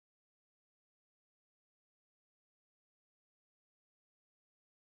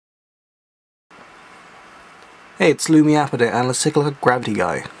Hey, it's Lumiappaday, and let's take a look at Gravity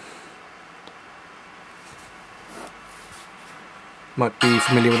Guy. Might be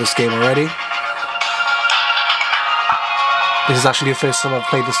familiar with this game already. This is actually the first time I've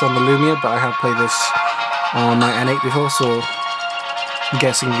played this on the Lumia, but I have played this on my N8 before, so I'm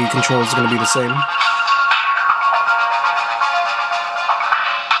guessing the controls are going to be the same.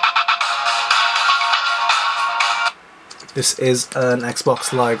 This is an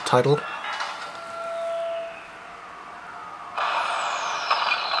Xbox Live title.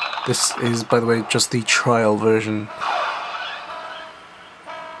 This is, by the way, just the trial version.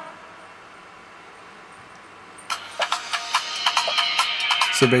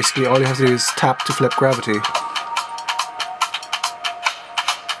 So basically all you have to do is tap to flip gravity.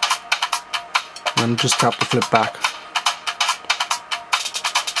 And just tap to flip back.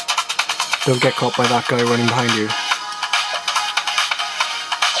 Don't get caught by that guy running behind you.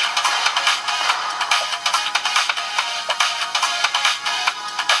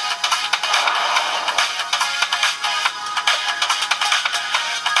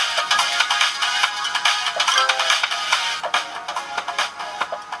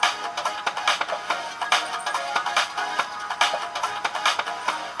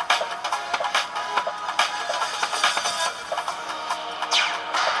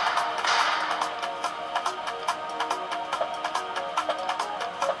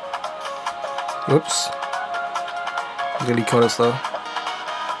 Oops. Really caught us though.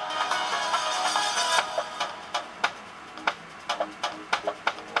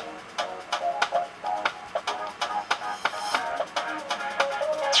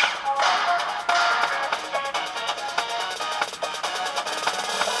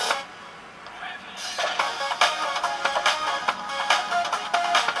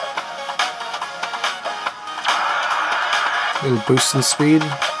 Little boost in speed.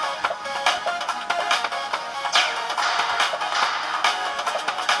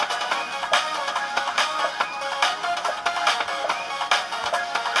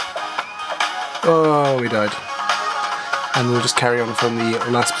 Oh, we died. And we'll just carry on from the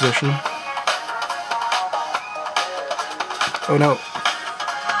last position. Oh no.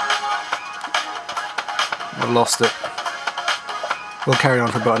 I lost it. We'll carry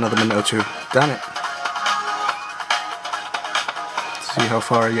on for about another minute or two. Damn it. Let's see how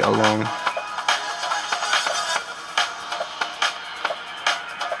far I get along.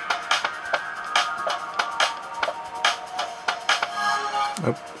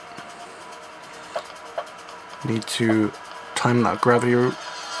 Oh. Need to time that gravity route,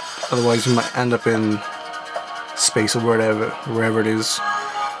 otherwise you might end up in space or wherever it is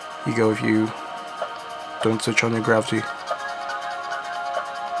you go if you don't switch on your gravity.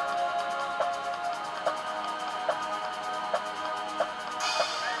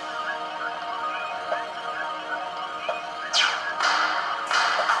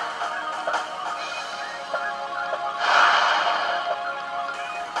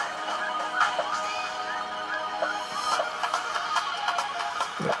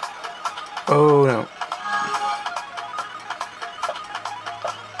 Oh no.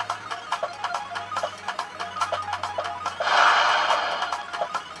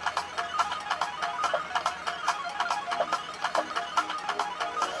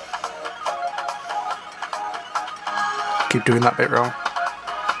 Keep doing that bit wrong.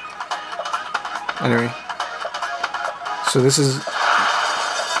 Anyway. So this is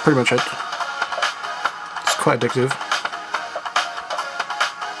pretty much it. It's quite addictive.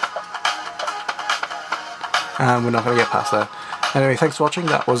 And we're not going to get past that. Anyway, thanks for watching.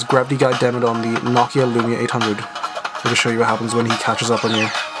 That was Gravity Guy demoed on the Nokia Lumia 800. So to show you what happens when he catches up on you.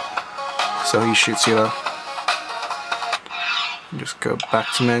 So he shoots you though. Just go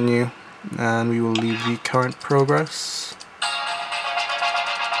back to menu, and we will leave the current progress.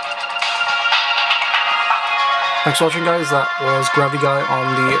 Thanks for watching, guys. That was Gravity Guy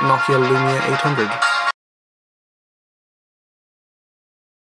on the Nokia Lumia 800.